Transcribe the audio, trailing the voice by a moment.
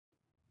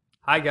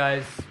Hi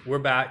guys, we're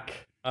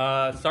back.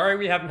 Sorry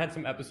we haven't had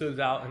some episodes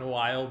out in a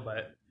while,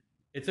 but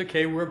it's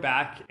okay. We're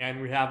back,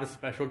 and we have a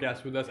special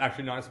guest with us.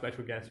 Actually, not a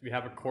special guest. We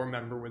have a core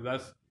member with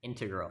us,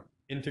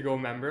 Integral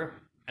member,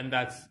 and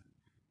that's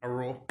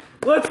Arul.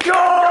 Let's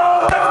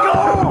go!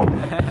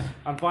 Let's go!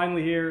 I'm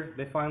finally here.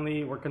 They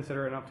finally were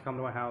considerate enough to come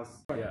to my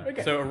house. Yeah.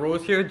 Okay. So Arul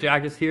is here,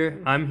 Jack is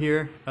here, I'm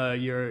here.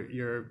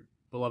 Your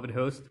beloved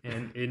host,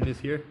 and Aiden is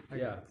here.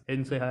 Yeah.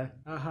 Aiden, say hi.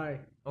 Hi.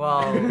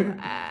 Well,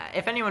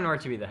 if anyone were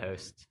to be the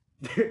host,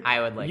 I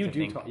would like you to do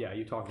think. talk. Yeah,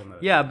 you talk the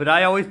most. Yeah, but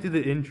I always do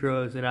the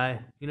intros, and I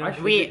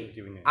should We- be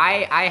doing it.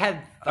 I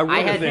had Arul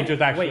does the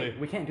intros actually. Wait,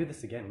 we can't do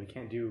this again. We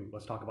can't do.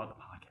 Let's talk about the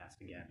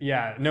podcast again.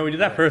 Yeah, no, we did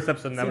that first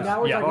episode. And that So was,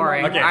 now we're yeah. talking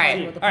Boring. about Okay.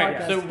 Alright. with the All right,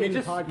 podcast so we in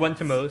just podcast. went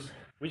to Moe's.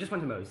 We just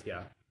went to Moe's.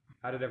 Yeah.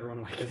 How did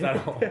everyone like it? Is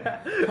that all?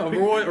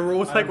 Arul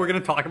was like, we're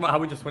gonna talk about how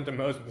we just went to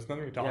Moe's, but there's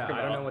nothing to talk Yeah, about.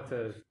 I don't know what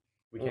to.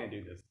 We can't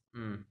do this,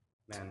 Mm.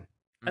 man.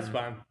 That's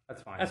fine.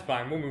 That's fine. That's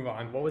fine. We'll move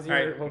on. What was All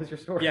your right. What was your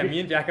story? Yeah, me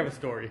and Jack have a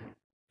story.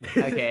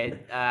 Okay.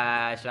 Should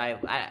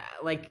I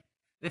like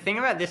the thing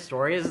about this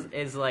story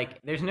is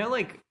like there's no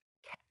like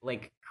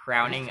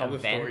crowning Just tell the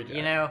event, story, Jack.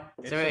 you know.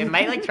 It's So just- it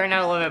might like turn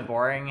out a little bit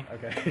boring,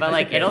 Okay. but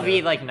like Okay, it'll be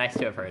so- like nice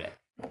to have heard it.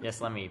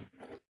 Just let me.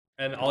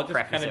 And I'll just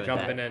Preface kind it of with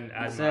jump that. in and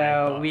add my So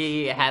thoughts.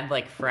 we had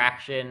like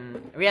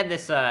fraction. We had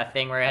this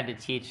thing where I had to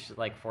teach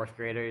like fourth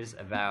graders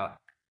about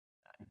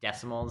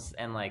decimals,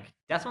 and like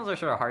decimals are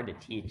sort of hard to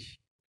teach.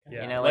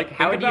 Yeah. You know, Like, like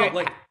how think would you about,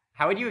 like-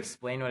 how would you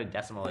explain what a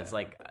decimal is?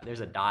 Like there's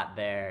a dot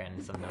there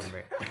and some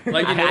number.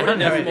 Like, you know I what a don't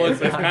know decimal it is,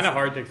 but it's is. kind of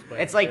hard to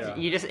explain. It's like Yeah.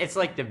 it's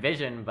like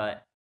division,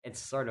 but it's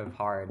sort of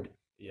hard.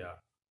 Yeah.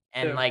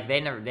 And So- like they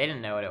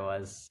didn't know what it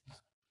was.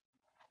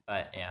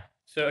 But yeah.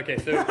 So, okay,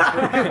 so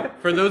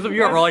for those of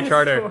you at That's Raleigh the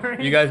Charter,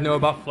 story. you guys know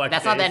about Flex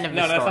That's not the Days. end of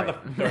the No, that's story.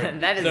 not the story.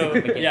 That is so,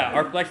 the beginning. yeah,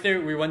 our Flex Day,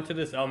 we went to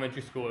this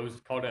elementary school. It was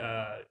called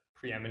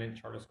Preeminent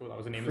Charter School. That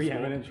was the name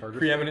Preeminent of the school. Charter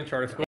Preeminent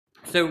Charter School.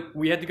 So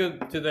we had to go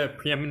to the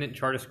Preeminent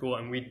Charter School,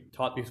 and we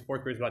taught these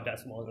fourth graders about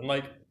decimals. And,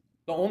 like,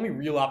 the only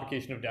real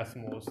application of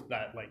decimals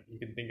that, like, you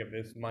can think of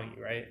is money,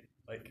 right?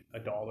 Like,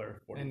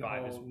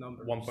 $1.45 is all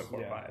numbers.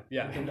 1.45.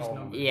 Yeah. And just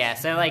numbers. Yeah,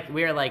 so like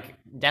we were like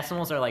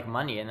decimals are like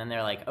money, and then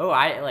they're like, oh,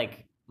 I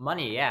like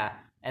money, yeah.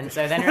 And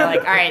so then you're like,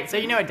 all right, so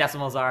you know what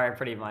decimals are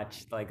pretty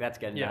much, like that's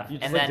good Yeah, enough. You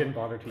just and like, then didn't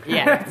bother teaching.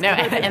 yeah, no,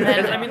 and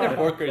Because, then I mean, they're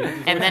fourth graders.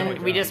 and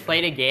then we just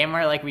played a game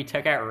where like we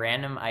took out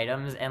random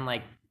items and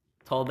like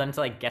told them to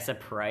like guess a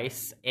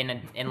price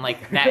in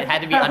like that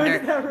had to be How under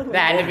is that related?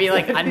 that had to be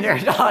like under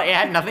a dollar. It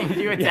had nothing to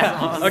do with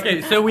decimals.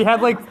 Okay, so we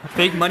had like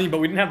fake money, but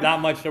we didn't have that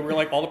much. So we're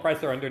like, all the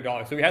prices are under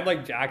 $1. So we had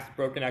like Jack's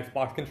broken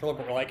Xbox controller,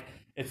 but we're like,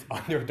 it's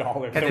under $1.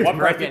 So It's what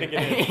price do you broken.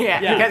 think it is? yeah,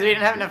 because we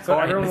didn't have enough So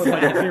coins. everyone was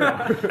like at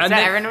zero. So And then-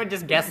 everyone would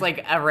just guess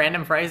like a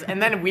random price,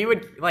 and then we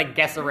would like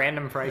guess a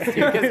random price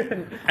too, because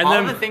all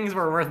then- the things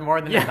were worth more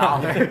than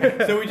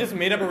 $1. So we just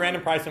made up a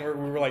random price, and we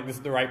were like, this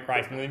is the right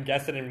price, and then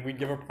guess it, and we'd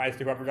give a price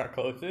to whoever got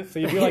closest. So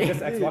you'd be like, this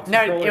Xbox. No,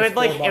 controller it is was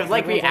like- $4. it was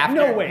like we Everyone's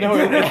after- No way. No,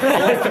 it was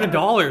less than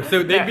 $1.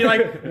 So they'd be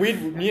like,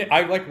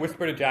 I like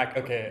whisper to Jack,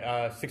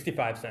 okay,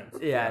 65 cents.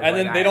 Yeah, it's And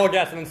then like, they'd I- all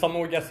guess, and then someone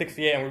would guess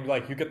 68, and we'd be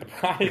like, you get the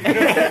prize.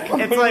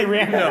 it's like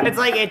random. it's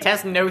like it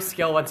tests no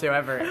skill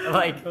whatsoever.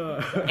 Like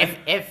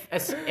if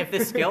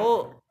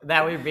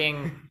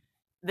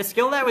the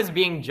skill that was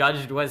being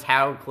judged was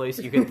how close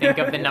you could think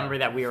of the number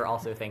that we were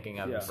also thinking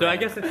of. Yeah. So I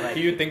guess it's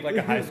you think like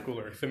a high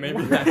schooler. So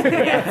maybe that's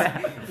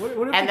Yeah.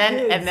 What if And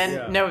the then kids-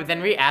 Yeah. no,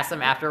 then we asked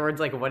them afterwards,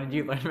 like, what did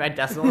you learn about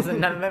decimals?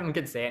 And none of them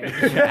could say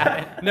anything about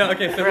it. No,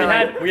 okay, so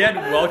We're we had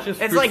Welch's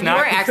It's fruit like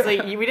snacks.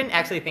 we didn't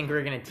actually think we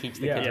were gonna teach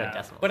the kids Yeah. about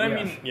decimals. But I Yeah.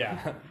 mean,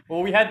 yeah.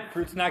 Well, we had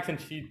fruit snacks and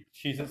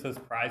Cheez-Its as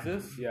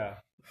prizes, Yeah.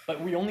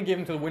 but we only gave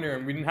them to the winner,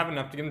 and we didn't have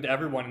enough to give them to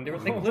everyone. And they were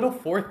like little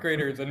fourth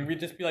graders, and we'd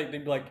just be like,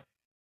 they'd be like,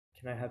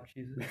 "Can I have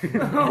Cheez-Its?"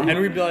 And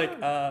we'd be like,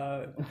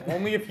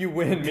 "Only if you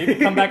win. Maybe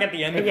come back at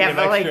the end if you yeah, have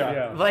but like, extra."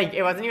 Yeah. like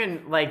it wasn't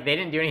even like they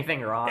didn't do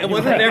anything wrong. It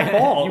wasn't their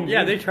fault. You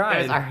Yeah, they made- It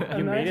tried. was our-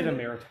 You made it a Imagine-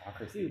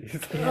 meritocracy.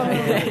 Except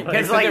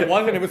Because like it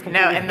wasn't. It was no,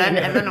 completely and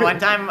then one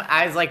time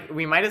I was like,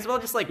 we might as well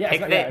just like Yeah, it's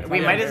pick not- the yeah, it's we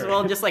not might fair. as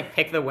well just like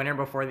pick the winner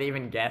before they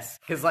even guess,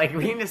 because like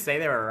we can just say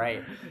they were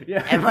right.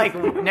 Yeah. And like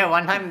no,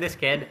 one time this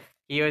kid,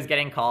 he was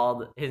getting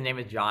called. His name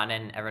is John,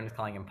 and everyone was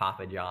calling him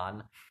Papa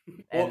John.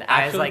 And Well,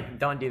 I was actually- like,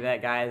 "Don't do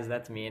that, guys.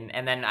 That's mean."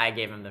 And then I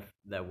gave him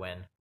the win.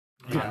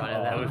 On one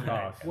of that them. was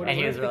nice. What And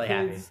he if was the really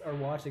happy. kids are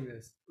watching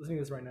this, listening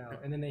to this right now,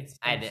 and then they.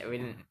 We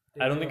didn't.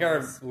 I don't think our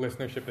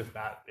listenership is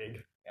that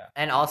big.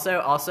 And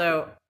also,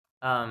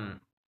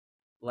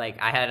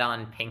 like I had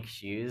on pink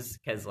shoes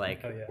because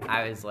like Oh, yeah.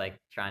 I was like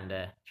trying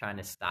to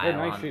style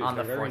nice shoes. on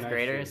the They're very fourth nice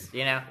graders, shoes.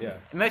 you know. Yeah.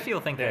 Most people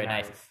think they're They're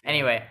nice. nice.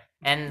 Anyway,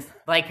 and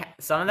like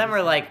some of them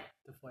were like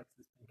To flex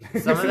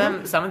this.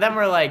 some of them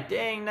were like,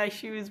 dang, nice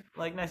shoes,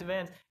 like nice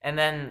Vans. And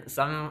then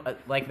some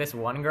like this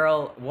one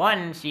girl,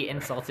 she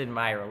insulted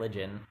my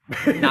religion,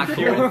 not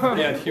She cool. was,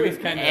 yeah, she was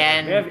kind of. They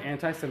have And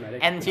anti-Semitic.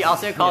 and she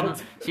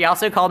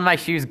also called my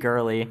shoes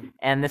girly.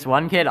 And this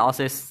one kid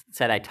also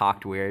said I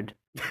talked weird.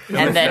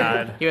 And then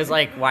sad. he was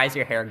like, "Why is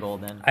your hair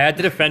golden?" I had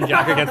to defend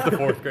Jack against the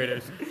fourth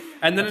graders.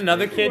 And then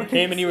another kid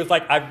came and he was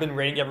like, I've been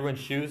rating everyone's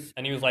shoes.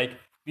 And he was like,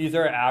 these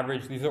are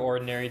average, these are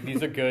ordinary,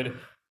 these are good,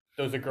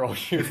 those are girl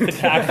shoes, the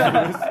tag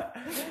shoes.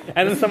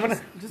 And then someone,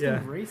 Just yeah,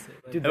 embrace it.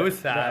 Like, Dude, it was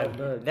sad.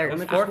 They're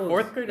elementary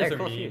Fourth schools- graders they're are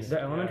cool mean. shoes. The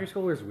elementary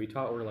schoolers we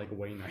taught were like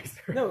way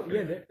nicer. no,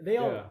 yeah, they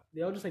all Yeah.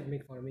 they all just like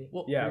make fun of me.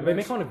 Well, Yeah, pretty they much.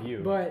 make fun of you.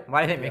 But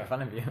Why do they make Yeah.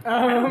 fun of you? I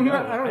don't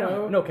I know.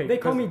 don't- no, okay, they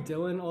call 'cause- me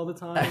Dylan all the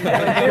time. Like,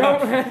 they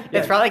don't-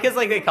 It's probably because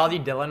like they called you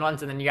Dylan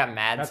once and then you got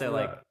mad. That's so the-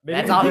 like they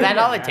that's didn't all get that's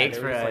all it mad, takes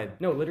they for were just a.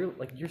 like, no, literally,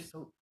 like you're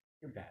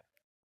bad.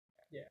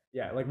 Yeah.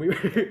 Yeah, like we were,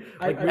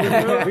 I- like, I we, were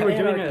remember we were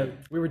doing anarchy.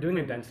 we were doing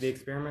a density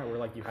experiment where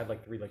like you had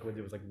like 3 liquids.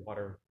 It was like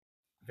water,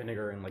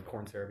 vinegar, and like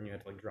corn syrup, and you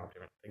had to like drop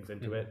different things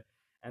into it.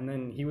 And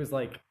then he was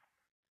like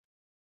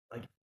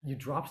you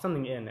dropped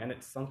something in and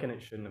it sunk and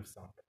it shouldn't have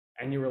sunk.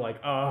 And you were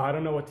like, I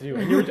don't know what to do.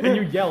 And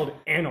you yelled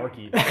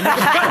anarchy.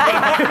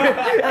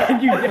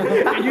 And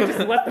you just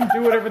let them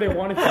do whatever they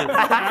wanted to. And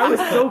I was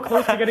so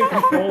close to getting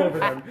control over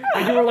them.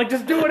 And you were like,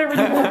 just do whatever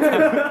you want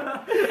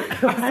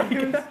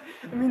to.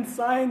 I mean,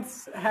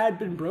 science had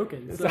been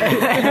broken. So.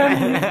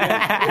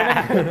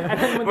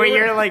 Where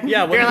you're like,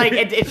 Yeah, you're like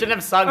it shouldn't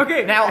have sunk.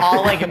 Okay. Now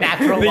all like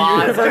natural the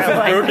laws universe are, is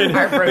like, broken.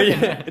 are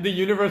broken. The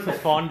universe has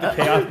fallen to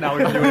chaos. Now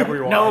we can do whatever we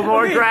want. No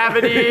more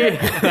gravity.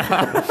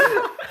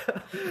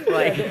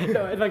 like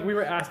No, and, like we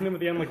were asking them at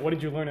the end, like, what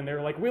did you learn? And they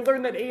were like, we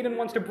learned that Aiden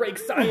wants to break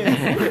science.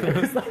 It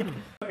was like,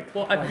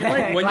 Well, I feel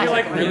like when you're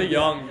like Classic really Lance.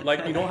 young,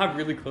 like you don't have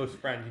really close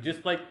friends. You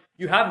just like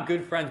you have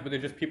good friends, but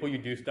they're just people you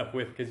do stuff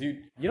with because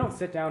you. you don't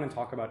sit down and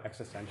talk about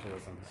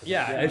existentialism.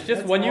 Yeah, it's just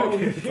that's when all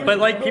you. we do. But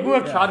like people who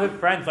have Yeah. childhood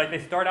friends, like they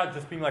start out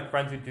just being like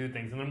friends who do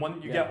things, and then when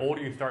you get Yeah.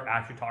 older, you start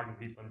actually talking to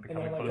people and And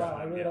becoming I'm like, close wow,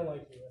 I to them. really Yeah. don't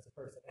like you as a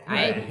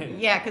person.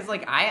 yeah, because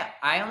like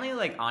I only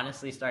like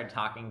honestly started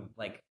talking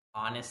like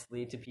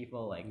honestly to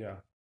people like Yeah.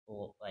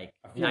 like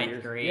A few 9th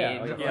years- grade,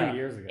 Yeah, like a Yeah. few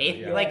years ago. 8th,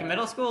 yeah. like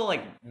middle school,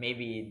 like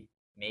maybe,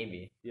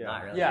 Yeah.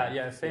 not really.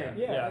 Yeah, same.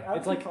 Yeah, Yeah. like, I would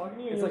It's be like- talking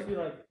to you and it's you'd like- be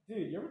like,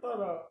 dude, you ever thought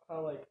about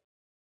how like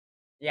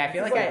Yeah, I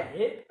feel this like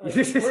is I. it? Like,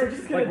 It's just- we're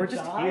just gonna like, we're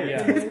just die, here. and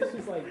Yeah. then it's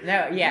just like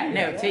No, yeah,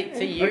 no.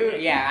 To you,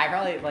 yeah, I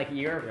probably like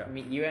you're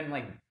Yeah. you and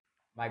like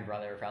my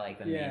brother are probably like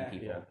the Yeah. main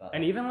people. Yeah. But,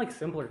 And even like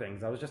simpler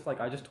things. I was just like,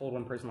 I just told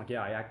one person like,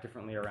 yeah, I act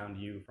differently around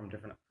you from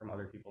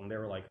other people, and they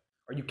were like,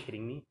 are you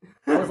kidding me?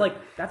 I was like,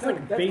 that's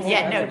like That's basic. all yeah,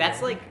 I no, like that's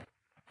it. like.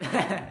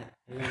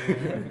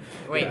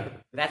 Wait, Yeah.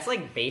 that's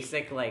like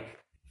basic like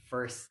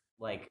first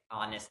like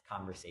honest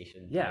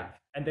conversation. Yeah, type.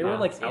 and they were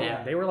like,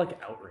 Yeah. they were like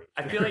outraged.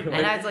 I feel like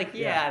And I was like,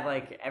 yeah,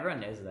 like everyone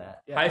knows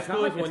that. Yeah, High it's not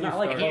school like, is when it's you not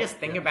like, If start- you just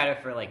think about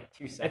it for like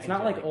 2 seconds, it's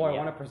not you're like, oh, I yeah.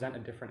 want to present a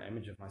different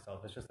image of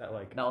myself. It's just that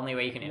like, The only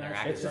way you can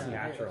interact It's with just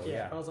someone. natural, Yeah,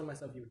 yeah. if I was on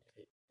myself, you would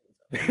hate.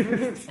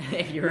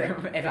 if you were,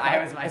 if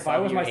I was myself, if I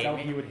was you would myself,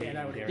 hate you me. would hate And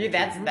I would me. hate Dude,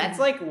 guaranteed. that's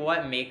like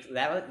what makes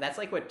that's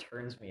like what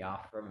turns me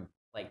off from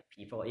like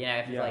people. You know,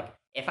 if Yeah. like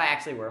if I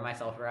actually were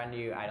myself around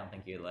you, I don't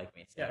think you'd like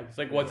me. So. Yeah, it's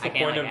like what's I the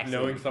can't, point like, of actually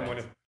knowing be someone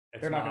friends. if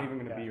it's They're not not even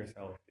going to be Yeah.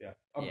 yourself. Yeah.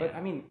 Yeah. But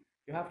I mean,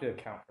 you have to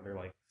account for their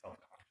like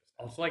self-consciousness.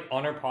 Also, like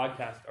on our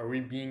podcast, are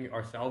we being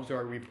ourselves or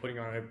are we putting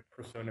on a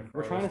persona for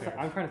We're our trying to. listeners?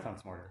 I'm trying to sound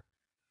smarter.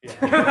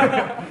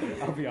 Yeah.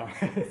 I'll be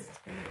honest.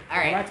 All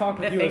right. When I talk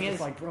with the you, thing it's is,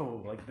 just like,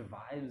 bro, like the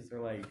vibes are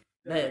like.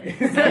 all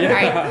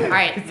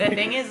right. The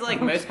thing is, like,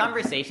 most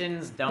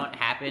conversations don't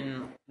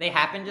happen. They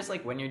happen just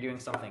like when you're doing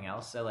something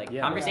else. So like,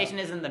 Yeah. conversation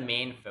isn't the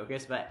main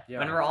focus, but Yeah.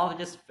 when we're all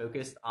just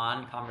focused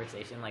on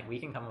conversation, like we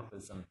can come up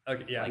with some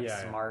Okay, yeah. like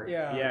Yeah. smart.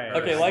 Yeah. Yeah.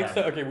 Okay, Yeah. like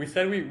so. Okay, we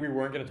said we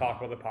weren't going to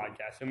talk about the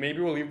podcast, so maybe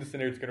we'll leave this in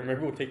there. It's gonna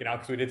maybe we'll take it out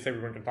because we did say we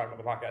weren't going to talk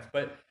about the podcast.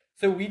 But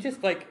so we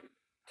just like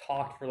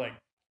talked for like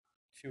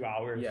 2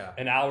 hours, Yeah.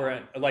 an hour,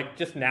 and like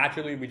just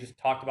naturally we just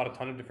talked about a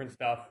ton of different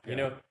stuff. You Yeah.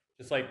 know,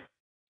 just like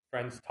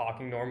friends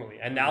talking normally.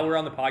 And now we're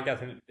on the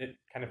podcast, and it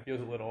kind of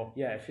feels a little.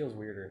 Yeah, it feels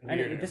weirder. And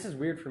Weirder. this is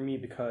weird for me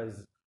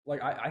because, like,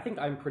 I think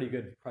I'm pretty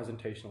good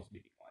presentational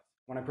speaking wise.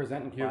 When I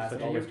present in You have class, such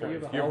it a always good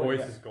voice. turns- Your always-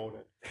 voice yeah. is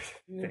golden.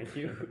 Thank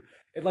you.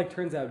 It like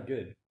turns out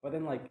good, but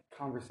then like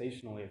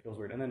conversationally, it feels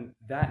weird. And then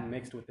that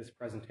mixed with this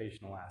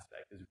presentational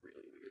aspect is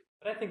really weird.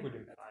 But I think we're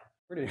doing fine.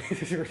 We're doing,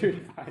 we're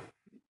doing fine.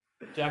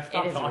 Jack,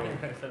 stop is talking.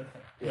 weird. I said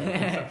that.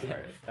 Yeah,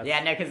 sorry. That's-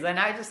 Yeah, no, because then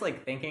I was just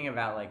like thinking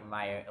about like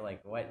my like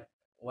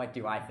what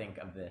do I think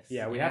of this?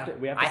 Yeah, we you have know? to.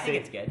 We have to I save, think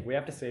it's good. We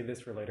have to save this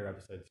for later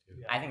episodes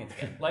too. I think it's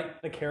good.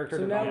 Like The character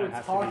So now development we're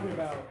has to be talking good.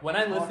 about when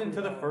I listened talking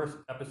to the about first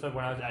episode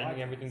when I was adding podcasts.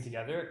 everything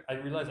together, I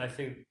realized I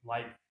say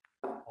like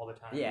all the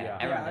time. Yeah, Yeah.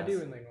 everyone Yeah, I does.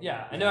 do in like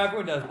Yeah, I know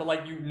everyone does, but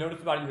like you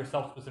notice about it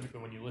yourself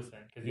specifically when you listen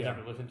because you Yeah.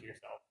 never listen to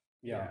yourself.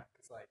 Yeah,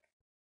 It's like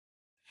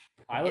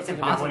I It's listen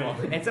to impossible.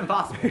 different- It's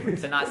impossible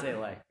to not say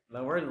like.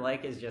 The word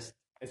like is just.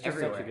 It's just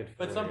everywhere. such a good.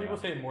 But filler, some people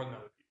yeah. say it more than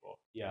other people.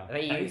 Yeah.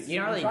 But you I'm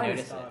don't really trying to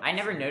notice it. stop. I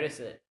never notice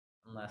it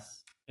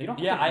unless. You don't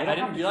have Yeah, to- you I don't have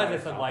didn't to realize try I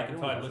to said stop. like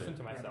Everyone until I does listened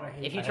to Yeah, but myself. I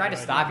hate If you I try had to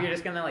no stop, idea. you're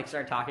just gonna like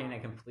start talking in a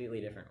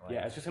completely different way.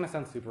 Yeah, it's just gonna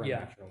sound super Yeah.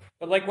 unnatural.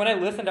 But like when I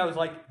listened, I was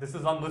like, "This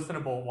is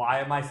unlistenable. Why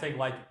am I saying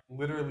like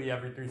literally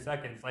every 3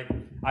 seconds?" Like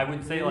I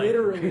would say like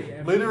literally,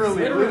 every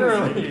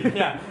literally,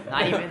 yeah.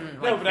 Not even,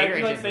 no, like, but I'd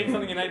be like figuratively. saying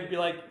something, and I'd be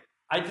like,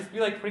 I'd just be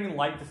like putting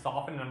light to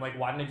soften, and I'm like,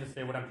 why didn't I just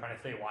say what I'm trying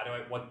to say? Why do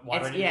I? Why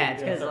do I need to It's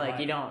do because so like much?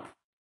 you don't.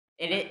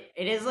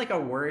 It is like a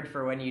word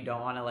for when you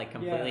don't want to like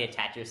completely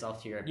attach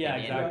yourself to your Yeah,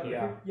 opinion.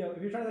 exactly.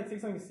 If you're trying to like say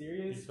something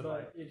serious, It's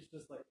but it's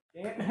just like,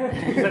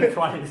 You said it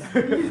twice.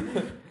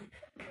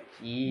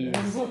 Jeez.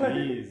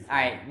 Jeez. All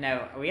right,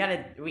 no,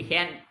 we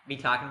can't be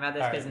talking about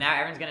this because now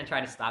everyone's gonna try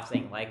to stop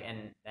saying like,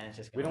 and then it's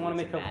just We gonna don't want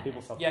to lead make to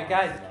people madness. self. Yeah,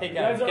 guys. Hey, you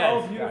guys. guys are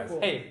all Guys.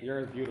 beautiful. Hey,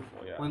 You're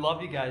beautiful. Yeah. we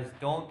love you guys.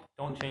 Don't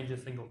change a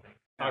single thing.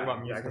 Talk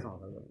about music.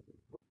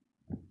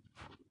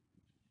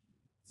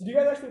 So do you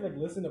guys actually like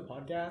listen to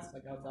podcasts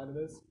like outside of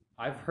this?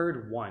 I've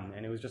heard one,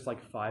 and it was just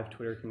like 5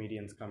 Twitter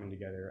comedians coming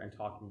together and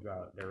talking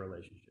about their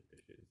relationship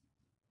issues,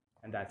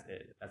 and that's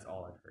it. That's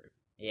all I've heard.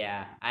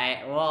 Yeah,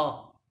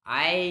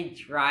 I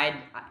tried.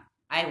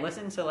 I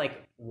listened to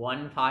like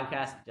one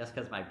podcast just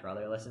because my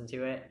brother listened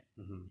to it,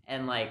 Mm-hmm.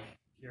 and like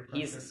Peer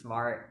he's pressure.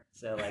 smart,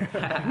 so like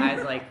I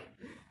was like,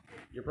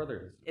 Your brother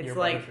is. it's Your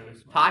like brother's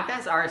really smart.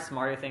 podcasts are a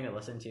smarter thing to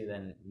listen to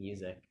than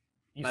music.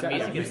 You, But sound,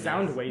 music you is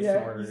sound nice. way Yeah,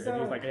 smarter. you If he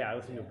sound- was like, yeah, I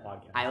listen to a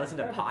podcast. I listen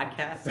to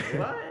podcasts.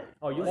 What?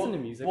 Oh, you listen to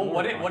music? Well, I'm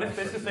what more if podcast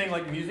this is person. saying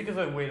like music is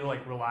a way to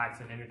like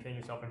relax and entertain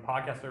yourself, and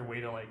podcasts are a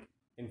way to like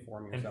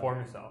inform yourself? inform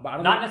yourself. But I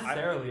don't Not think-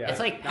 necessarily. yeah. It's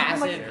like Not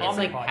passive. like It's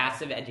comedy like podcast.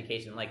 passive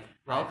education. Like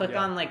I'll Right, click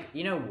yeah. on like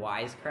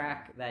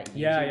Wisecrack that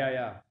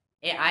YouTube.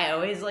 Yeah. I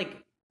always like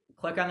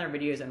click on their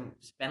videos and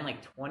spend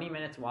like 20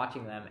 minutes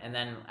watching them, and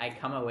then I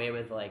come away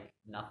with like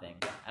nothing.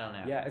 I don't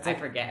know. Yeah, it's I like,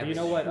 forget. Do you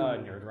know everything.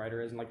 what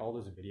Nerdwriter is and like all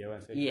those video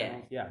essay Yeah.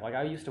 channels? Yeah, like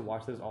I used to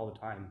watch those all the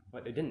time,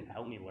 but it didn't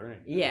help me learn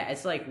anything. Yeah,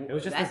 it's like It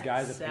was just that this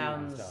guy's opinion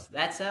and sounds. stuff.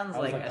 That sounds I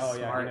was like like, a oh, yeah, he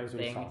smart knows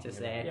what he's thing to talking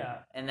say, Yeah.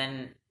 and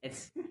then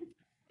it's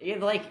you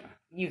like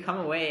you come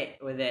away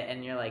with it,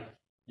 and you're like,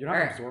 You're not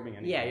Or- absorbing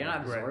anything. yeah, you're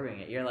not Right. absorbing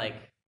it. You're like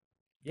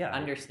Yeah,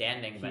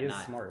 understanding, he but is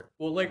not. smart.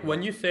 Well, like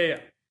when you say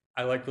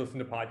I like to listen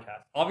to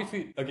podcasts,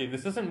 obviously, okay,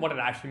 this isn't what it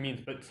actually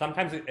means, but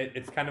sometimes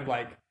it's kind of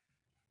like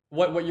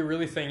what you're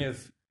really saying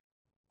is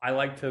I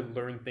like to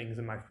learn things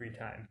in my free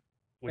time.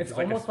 which It's is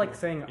like a almost like sport.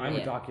 saying I'm Yeah.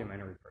 a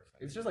documentary person.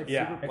 It's just like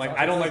Yeah, super. like it's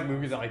I don't also- like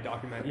movies that like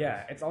documentaries.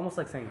 Yeah, it's almost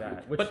like saying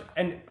that. Which But-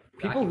 and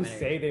people who Documentaries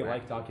say they are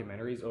like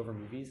documentaries over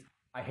movies,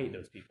 I hate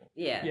those people.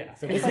 Yeah. Yeah.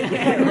 So It's basically-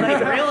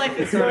 like real life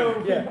is sort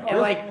of Yeah. and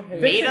like Okay.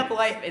 made up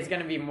life is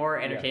gonna be more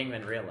entertaining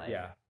than real life.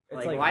 Yeah.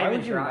 It's Like, why would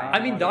even you try? not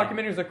I mean, wanna-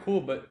 documentaries are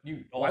cool, but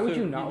you also, Why would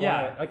you not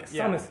yeah, want like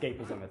some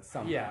escapism at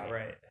some Yeah, point?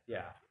 right.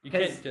 Yeah. You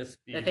 'Cause can't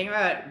just be. The thing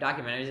about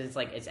documentaries is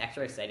like it's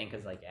extra exciting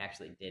because like it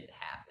actually did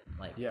happen.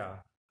 Like Yeah.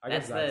 I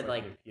that's guess the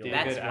like appeal. David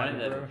that's one of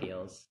the Attenborough.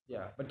 appeals.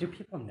 Yeah, but do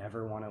people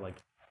never want to like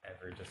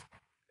ever just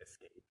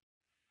escape?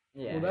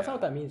 Yeah. Well, that's not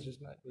what that means.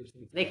 Just not.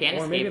 They can't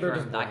Or maybe escape they're from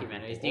just bored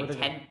documentaries. people, or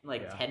Dude, they're Ted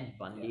like yeah. Ted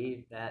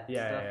Bundy, that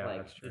Yeah, stuff, yeah, like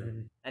that's true.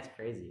 Mhm. that's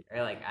crazy.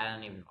 Or like I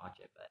don't even watch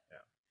it, but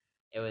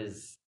it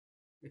was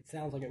It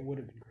sounds like it would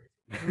have been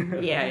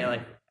crazy. yeah, you're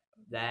like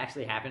that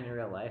actually happened in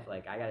real life.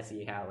 Like I gotta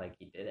see how like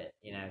he did it,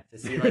 you know, to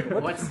see like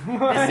what's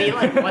to see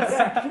like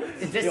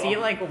what's to see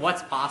like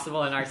what's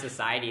possible in our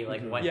society,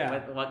 like what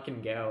Yeah. what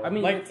can go. I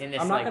mean, Like, in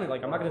this, I'm not like, gonna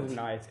like I'm not gonna world.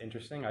 deny it's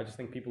interesting. I just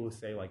think people who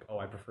say like, "Oh,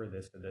 I prefer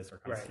this to this," are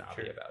kind of Right,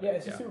 snobby sure. about Yeah, it.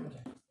 it's just super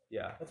pretentious.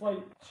 Yeah. That's why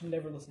you should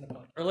never listen to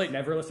podcasts. Or like,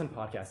 Never listen to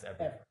podcasts ever.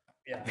 Ever.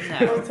 yeah.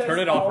 No. Turn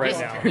it off right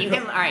Just- now. You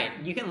can all right.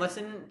 You can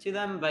listen to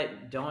them,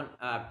 but don't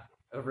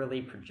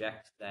overly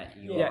project that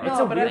you. Yeah, are. it's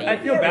No, a but weird, I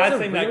feel it's bad a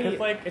saying that, 'cause, really-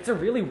 like- it's a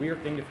really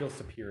weird thing to feel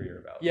superior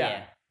about.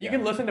 Yeah. You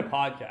can listen to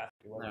podcasts.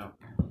 No.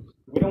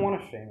 We don't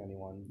want to shame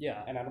anyone.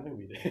 Yeah. And I don't think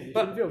we did.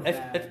 But feel it's,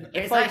 bad. it's, It's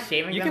it's not like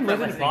shaming you them can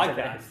for listen to listening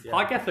to podcasts. this, yeah.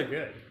 Podcasts are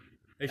good.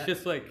 It's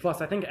just like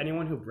Plus, I think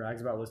anyone who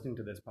brags about listening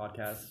to this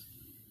podcast,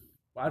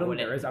 well, I don't think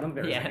Wouldn't- there is. I don't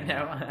think there is. Yeah,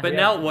 anyone. no. But Yeah.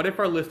 now, what if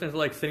our listeners are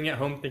like sitting at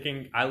home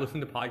thinking, "I listen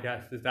to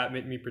podcasts. Does that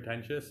make me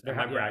pretentious? Am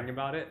I Yeah. bragging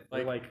about it?"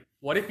 Like,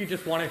 what if you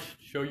just want to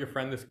show your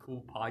friend this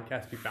cool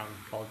podcast you found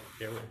called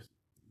Taylor's?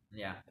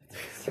 Yeah.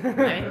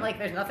 I mean, like,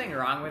 there's nothing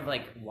wrong with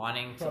like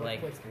wanting to Product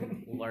like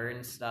placement.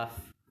 learn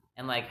stuff,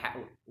 and like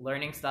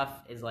learning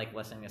stuff is like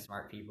listening to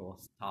smart people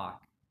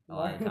talk a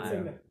lot of the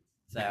time.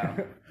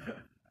 So,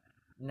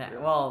 no,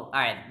 well, all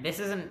right. This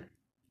isn't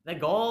the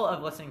goal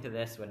of listening to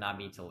this. Would not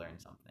be to learn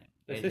something.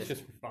 This It is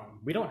just for fun.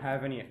 We don't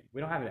have any.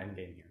 We don't have an end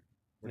game here.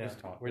 We're Yeah, just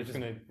talking. we're just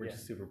gonna- We're yeah.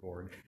 just super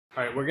bored.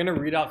 All right, we're gonna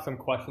read out some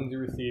questions we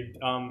received.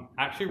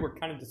 Actually, we're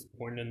kind of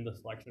disappointed in the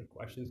selection of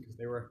questions because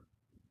they were.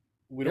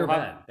 We They don't were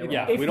have. bad. They were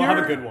Yeah, bad. we If don't have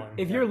a you're- good one.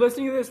 If you're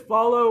listening to this,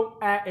 follow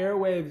at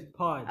Airwaves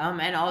Pod.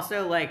 And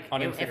also like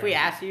On if we Instagram.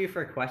 ask you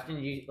for questions,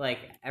 you like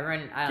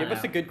everyone. I don't Give know.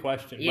 us a good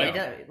question. Yeah,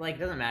 Like, it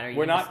doesn't matter. You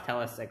We're can not- just tell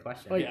us a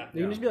question. Like yeah,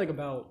 they can just be like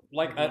about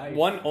like life,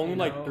 one only you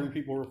like know?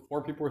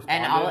 4 people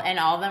responded. and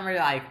all of them were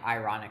like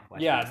ironic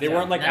questions. Yeah, they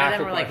weren't, like, none of them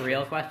actual were like questions.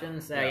 real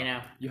questions. So Yeah. you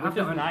know, You which have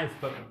to. is nice,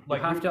 but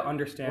like you have we- to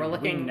understand. we're We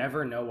looking-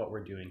 never know what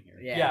we're doing here.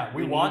 yeah. Yeah,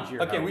 we We want. need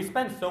your Okay, help. we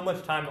spend so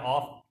much time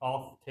off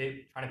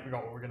tape trying to figure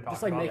out what we're gonna talk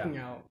just like about. making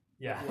out.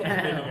 Yeah,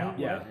 Yeah. making out.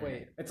 Yeah.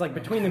 Wait. It's like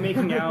between the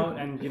making out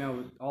and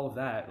all of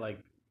that, like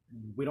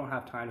we don't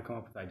have time to come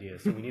up with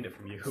ideas, so we need it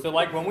from you. So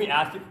like when we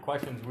ask you for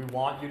questions, we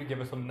want you to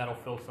give us something that'll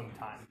fill some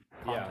time.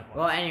 Yeah. content-wise.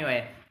 Well,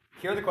 anyway,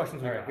 Here are the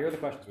questions we all right, got. here are the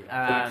questions we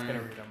got. Jack's um, gonna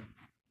read them.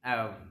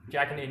 oh,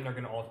 Jack and Aiden are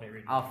gonna alternate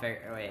reading. I'll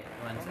figure. Wait,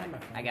 one sec.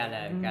 I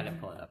gotta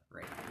pull it up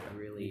right.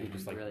 Really, You can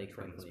just, like, really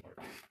trim this quickly.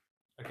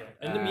 part. Okay.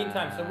 In the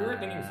meantime, so we were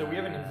thinking. So we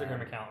have an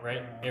Instagram account,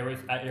 right? Airways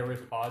at Airways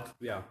Pods.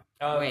 Yeah.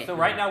 Wait, so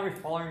right now we're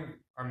following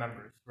our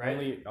members, right?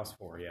 Only us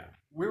four, yeah.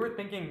 We were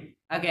thinking.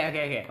 Okay.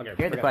 Okay,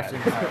 Here's the forget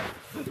question. that.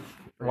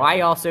 Why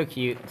y'all so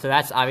cute? So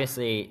that's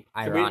obviously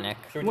ironic.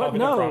 Should we What? talk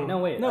No. about No,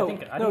 wait. No, I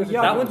think no, it's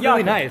Jakob. that one's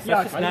really Jakob. nice.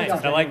 That's just Jakob. nice.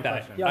 Jakob. I like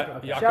that.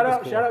 Jakob. Jakob. Jakob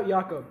is cool. Shout out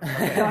Jakob.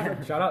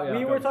 Jakob. Shout out, We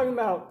Jakob. were talking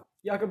about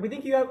Jakob. We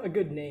think you have a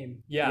good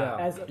name. Yeah. Yeah.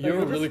 As You have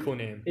a it really just- cool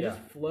name. It Yeah.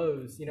 just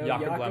flows, you know.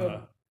 Jakob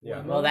Lemma.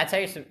 Yeah. Well, that's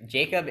how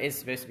Jacob is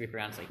supposed to be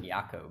pronounced like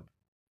Jakob.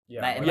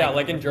 Yeah. That- Yeah,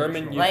 like in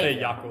German, you Like- say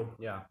Jakob.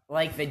 Yeah.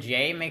 Like the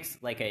J makes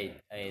like a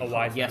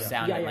Y yes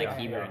sound Yeah, in yeah, like yeah,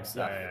 Hebrew yeah, and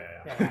stuff.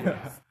 Yeah.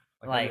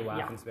 Like, Like, when you laugh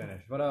yeah. in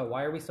Spanish. But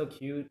why are we so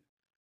cute?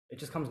 It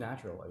just comes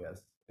natural, I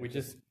guess. We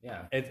just.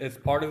 Yeah. It's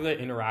part of the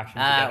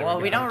interaction. together Well,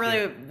 we get don't into really.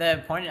 it.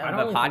 The point I of don't the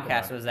really think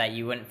about podcast it. was that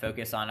you wouldn't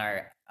focus on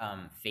our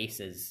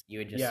faces. You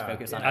would just Yeah.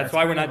 focus on That's our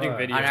why we're not doing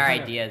kind of, videos. on our kind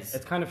of- ideas.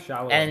 It's kind of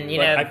shallow. And, you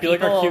But know, I feel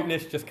like our people-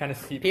 cuteness just kind of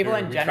seeps People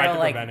through. in We tried general, to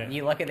like prevent it.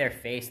 you look at their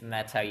face, and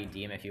that's how you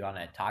deem if you want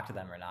to talk to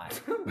them or not.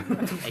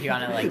 If you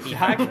want to like be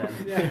talk to them.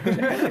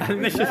 I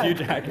think that's just you,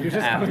 Jack.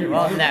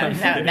 Well, no,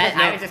 that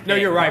I was just No,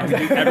 kidding. you're right.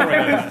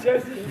 Everyone knows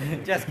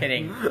that. Just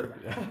kidding.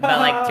 But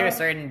like to a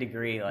certain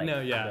degree, like No,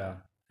 yeah. Yeah.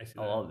 I see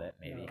a that. little bit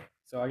maybe.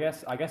 So I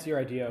guess your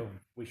idea of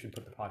we should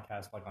put the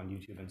podcast like on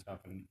YouTube and stuff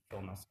and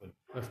film us would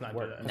Let's not do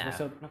work. that.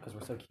 Nah. Because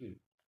we're so cute.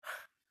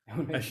 It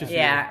would make That's just sense.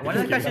 Yeah, one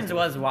of the questions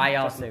was why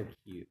y'all so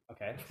cute.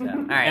 Okay. So, all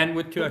right, And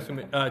with two question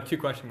marks. two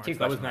That was question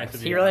nice marks.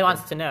 of He you. really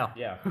wants to know.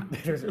 Yeah.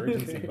 There's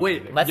urgency. behind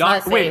Wait, it. Let's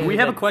not say wait. We who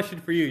have a did- question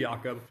for you,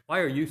 Jakob. Why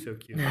are you so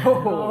cute?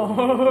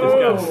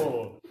 Oh. Discuss.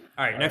 All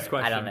right, next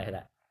question. I don't know who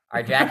that.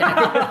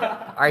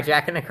 Are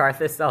Jack and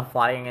Akartha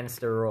self-plotting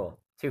against a rule?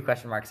 2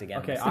 question marks again.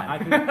 Okay, this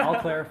time. I'll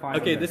clarify.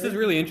 Okay, the- this is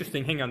really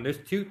interesting. Hang on. There's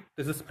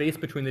a space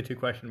between the 2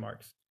 question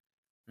marks.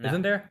 No.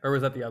 Isn't there? Or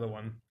was that the other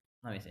one?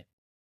 Let me see.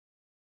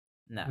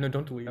 No. No,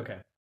 don't delete it. Okay.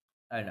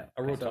 Oh no.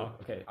 I wrote So, talk.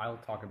 okay, I'll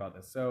talk about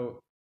this.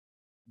 So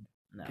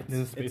No.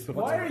 There's a space it's-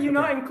 between Why the are two. you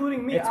not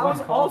including me? It's I was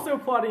what's called- also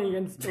plotting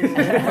against.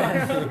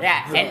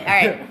 Yeah. And all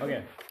right.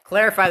 okay.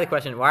 Clarify the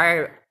question. Why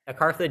are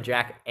Akartha,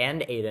 Jack,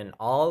 and Aiden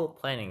all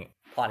plotting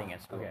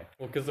against a rule? Okay.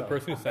 Well, because the So-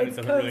 person who said it It's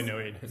doesn't really 'cause- know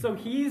Aiden. So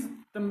he's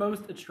the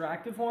most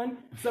attractive one.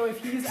 So if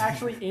he's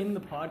actually in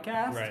the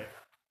podcast, Right.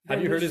 then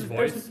Have you heard there's his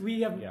just- voice?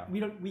 Yeah.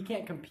 We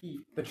can't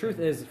compete. The truth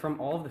is, from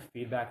all of the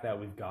feedback that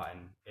we've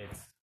gotten,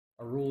 it's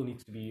a rule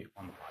needs to be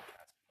on the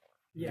podcast.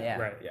 Yeah.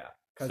 Right. Yeah.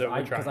 Because So we're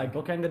I trying.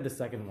 bookended the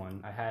second one.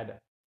 I had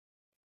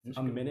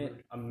a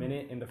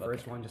minute in the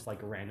first one, just like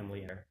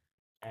randomly there,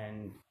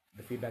 and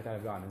the feedback that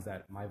I've gotten is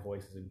that my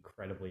voice is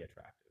incredibly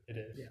attractive. It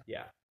is. Yeah.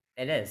 Yeah.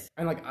 It is.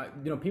 And like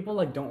people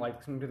like don't like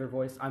listening to their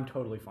voice. I'm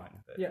totally fine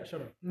with it. Yeah,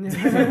 shut up.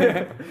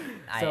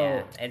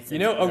 So, It's You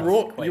know, a it's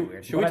rule. quite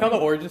weird. Should we But I tell the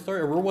think- origin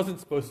story? A rule wasn't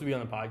supposed to be on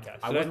the podcast.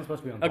 I Should wasn't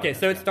supposed to be on. The Okay, podcast,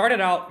 so it yeah.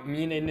 started out.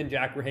 Me and Aiden and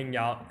Jack were hanging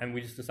out, and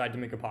we just decided to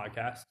make a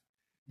podcast.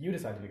 You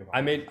decided to make a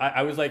podcast.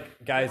 I was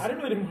like, guys, I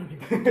really didn't want to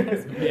be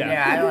podcast. yeah.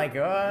 Yeah, I like.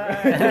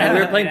 And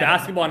we were playing Yeah.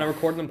 basketball, and I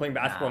recorded them playing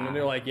basketball, and then Nah.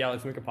 they were like, "Yeah,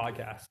 let's make a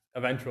podcast."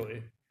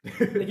 Eventually, Like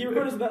he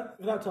recorded us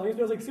without telling us, but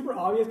it was like super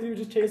obvious because he was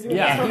just chasing.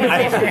 yeah, us.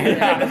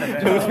 yeah.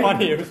 It was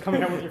funny. It was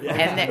coming out with your.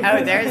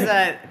 And there's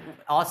a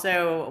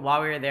also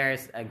while we were there,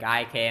 a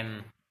guy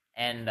came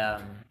and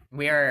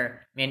me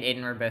and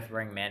Aiden were both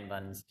wearing man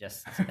buns.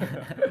 Just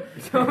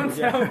Don't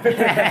sound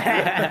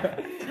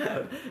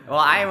well,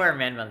 I wear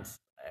man buns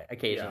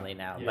occasionally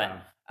now,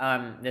 Yeah.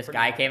 but this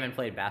guy came and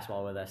played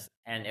basketball with us,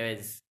 and it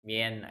was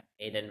me and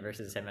Aiden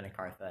versus him and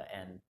Akartha,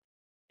 and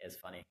it was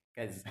funny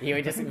because he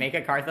would just make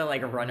Akartha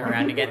like run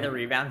around to get the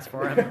rebounds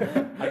for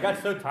him. I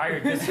got so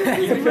tired. He was just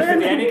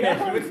standing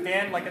there. He would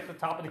stand like at the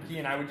top of the key,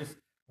 and I would just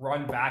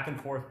run back and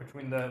forth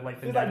between the like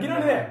the. He's net like, get and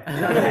over the- there.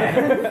 Get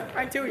over there.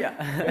 Right to ya.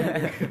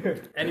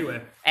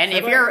 Anyway, And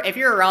if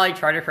you're a Raleigh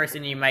Charter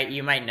person, you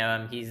might know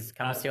him. He's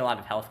comes to a lot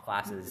of health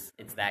classes.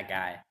 It's that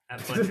guy. at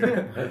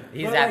Fletcher.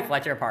 He's But, at like,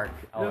 Fletcher Park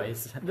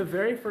always. The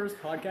very first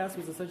podcast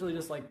was essentially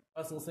just like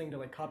us listening to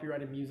like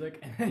copyrighted music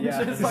and then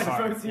Yeah, just like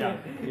sorry. posting Yeah.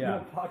 it in Yeah.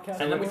 a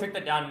podcast. And then we took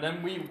that down, and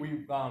then we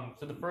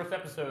so the first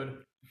episode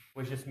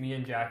was just me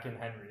and Jack and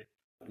Henry,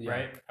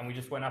 right? And we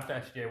just went up to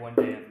SJ one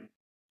day and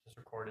just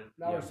recorded.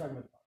 Now we're just talking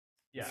about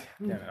Yeah.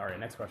 Damn it. All right,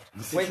 next question.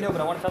 Wait, no,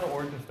 but I want to tell the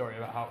origin story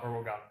about how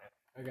Earl got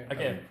in Okay. it.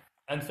 Okay.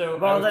 And so I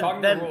Well, was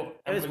talking to Earl.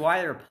 it was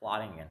why they were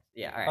plotting it.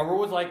 Yeah, all right. Earl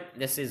was like,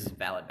 This is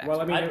valid backstory.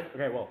 Well, I mean, I-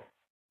 okay. Well,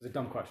 it's a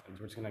dumb question.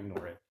 So we're just gonna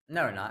ignore it.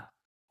 no, we're not.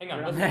 hang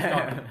on, let's just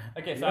start.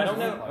 Okay, so I don't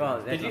know.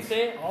 Well, Did you that's-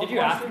 say? All Did you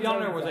ask to be questions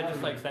on it, are or was it just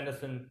valid. like send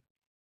us in?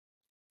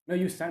 No,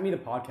 you sent me the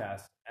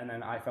podcast, and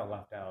then I felt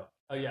left out,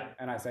 Oh yeah.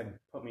 and I said,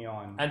 "Put me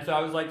on." And so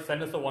I was like,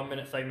 send us a 1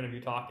 minute segment of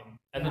you talking,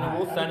 and then I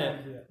Earl don't sent want it,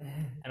 to do that.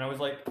 and I was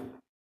like,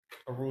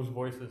 Earl's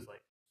voice is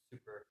like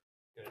super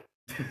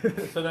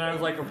good. So then I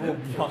was like, Earl,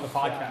 be on the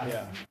podcast.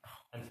 Yeah.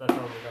 And so that's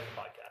how we got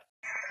the podcast.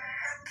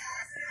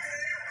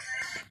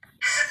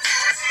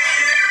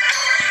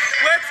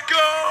 Let's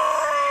go!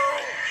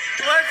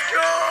 Let's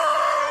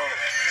go!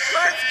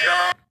 Let's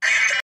go!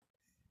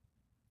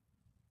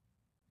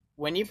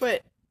 When you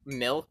put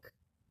milk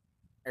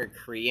or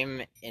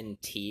cream in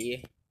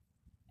tea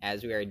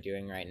as we are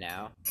doing right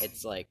now,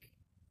 it's like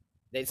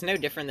it's no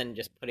different than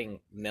just putting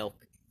milk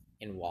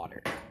in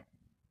water.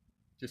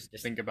 Just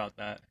think about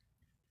that.